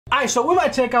Alright, so we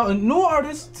might check out a new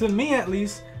artist, to me at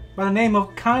least, by the name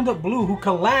of Kinda Blue, who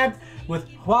collabed with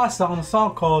HWASA on a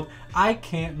song called I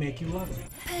Can't Make You Love Me.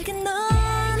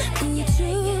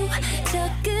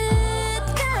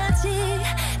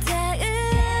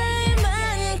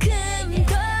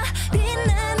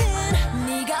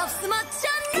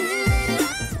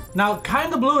 Now,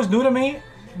 Kinda Blue is new to me,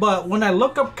 but when I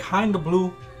look up Kinda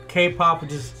Blue K-pop,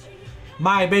 which is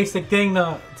my basic thing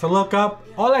to look up,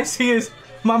 all I see is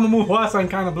Mamamoo, HWASA, and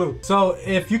Kinda Blue. So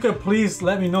if you could please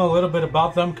let me know a little bit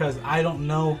about them, because I don't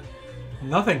know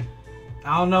nothing.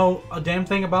 I don't know a damn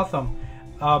thing about them.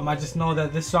 I just know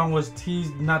that this song was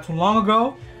teased not too long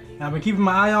ago, and I've been keeping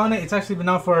my eye on it. It's actually been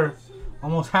out for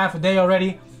almost half a day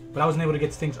already, but I wasn't able to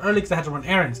get things early because I had to run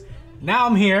errands. Now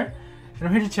I'm here, and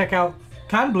I'm here to check out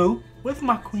Kinda Blue with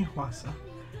my queen HWASA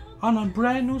on a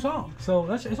brand new song.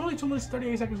 So it's only 2 minutes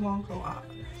 38 seconds long, so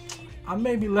I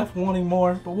may be left wanting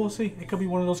more, but we'll see. It could be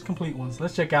one of those complete ones.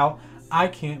 Let's check out I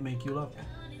Can't Make You Love Me.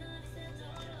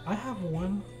 I have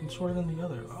one shorter than the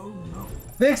other. Oh no.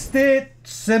 Fixed it!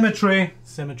 Symmetry.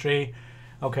 Symmetry.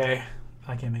 Okay.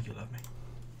 I Can't Make You Love Me.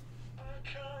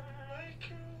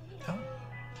 Oh.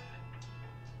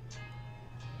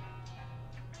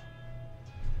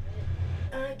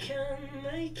 I can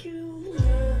make you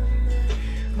love me.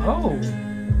 Oh.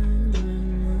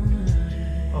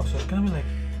 Oh, so it's gonna be like,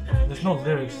 there's no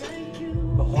lyrics,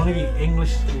 but only the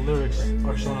English lyrics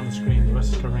are shown on the screen. The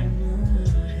rest is Korean.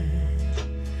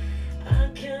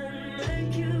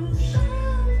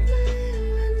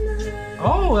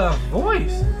 Oh, that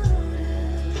voice!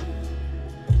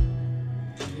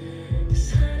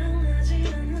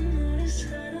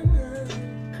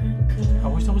 I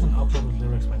wish there was an upload with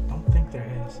lyrics, but I don't think there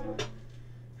is.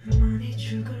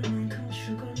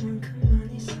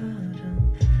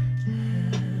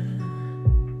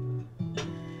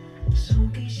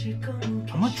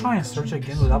 I'm gonna try and search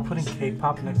again without putting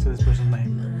K-pop next to this person's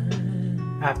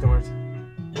name afterwards.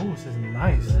 Oh, this is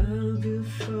nice.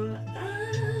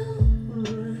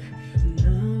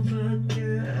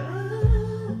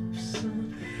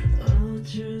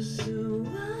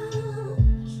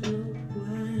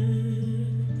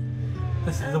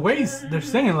 The way they're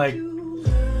singing, like,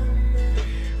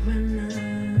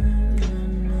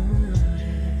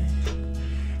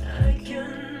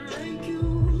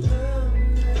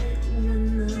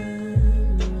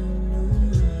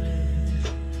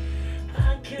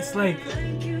 it's like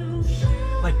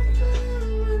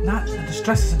not the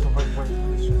distress isn't the right word.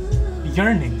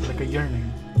 Yearning, like a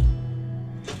yearning.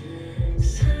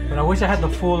 But I wish I had the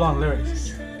full-on lyrics.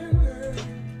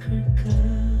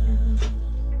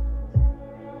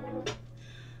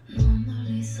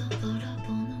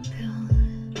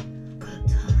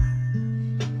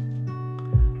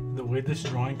 The way this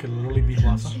drawing could literally be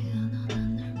HWASA.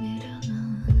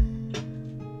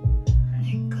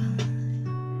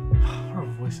 Her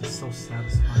voice is so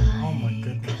satisfying. Oh my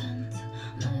goodness.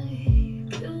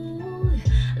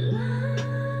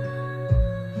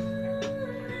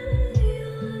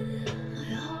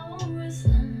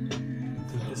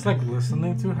 It's like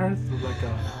listening to her through like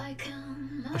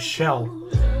a shell.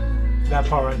 That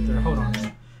part right there. Hold on.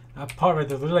 That part right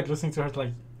there. They're like listening to her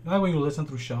like, you know, when you listen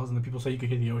through shells and the people say you can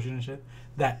hear the ocean and shit?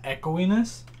 That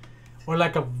echoiness? Or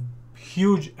like a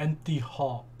huge empty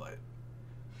hall. But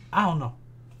I don't know.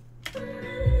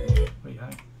 Wait,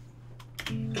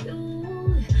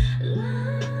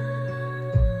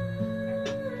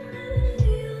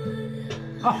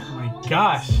 oh my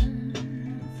gosh.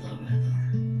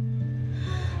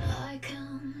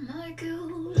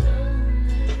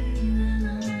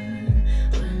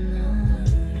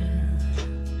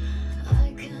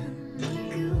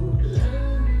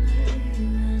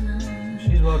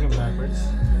 She's walking backwards.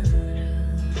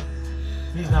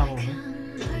 He's not moving.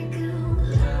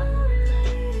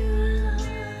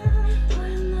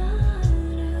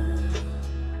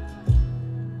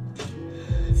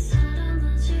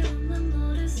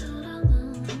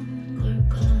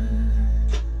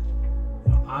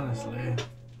 Honestly,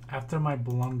 after my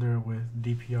blunder with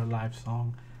DPR live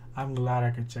song, I'm glad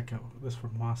I could check out this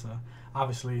from HWASA.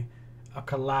 Obviously, a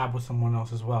collab with someone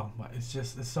else as well, but it's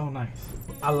so nice.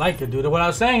 I like it, dude. What I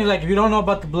was saying is, like, if you don't know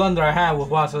about the blunder I had with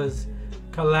HWASA's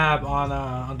collab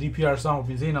on DPR song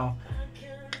with Zeno,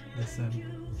 listen,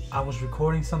 I was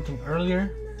recording something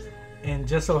earlier, and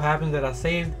just so happened that I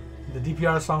saved the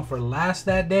DPR song for last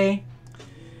that day,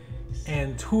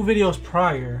 and 2 videos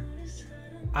prior,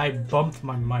 I bumped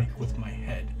my mic with my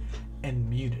head and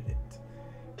muted it.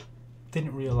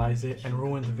 Didn't realize it and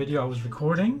ruined the video I was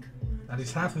recording, at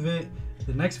least half of it,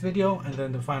 the next video, and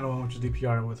then the final one, which is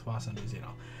DPR with HWASA and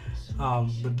Zeno.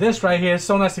 But this right here is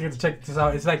so nice to get to check this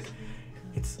out. It's like,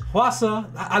 it's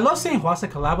HWASA. I love seeing HWASA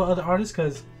collab with other artists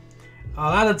because a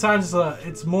lot of times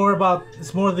it's more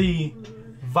the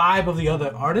vibe of the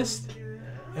other artist,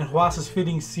 and HWASA's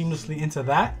fitting seamlessly into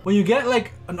that. When you get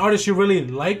like an artist you really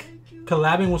like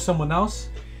collabing with someone else,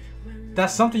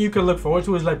 that's something you could look forward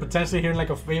to, is like potentially hearing like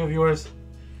a favorite of yours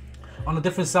on a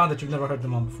different sound that you've never heard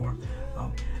them on before.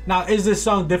 Now, is this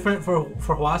song different for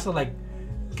HWASA? Like,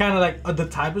 kind of like the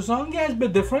type of song? Yeah, it's a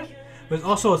bit different, but it's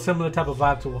also a similar type of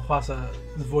vibe to what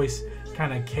HWASA's voice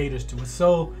kind of caters to. It's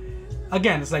so,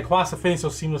 again, it's like HWASA fitting so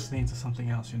seamlessly into something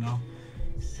else, you know?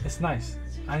 It's nice.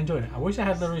 I enjoy it. I wish I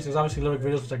had lyrics. There's obviously lyric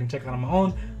videos which I can check out on my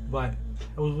own, but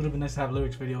it would have been nice to have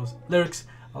lyrics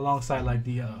alongside like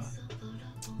the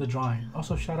drawing.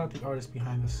 Also, shout out the artist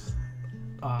behind this,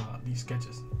 these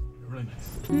sketches. Really nice.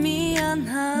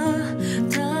 미안하다는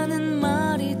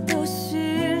말이 또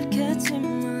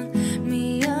싫겠지만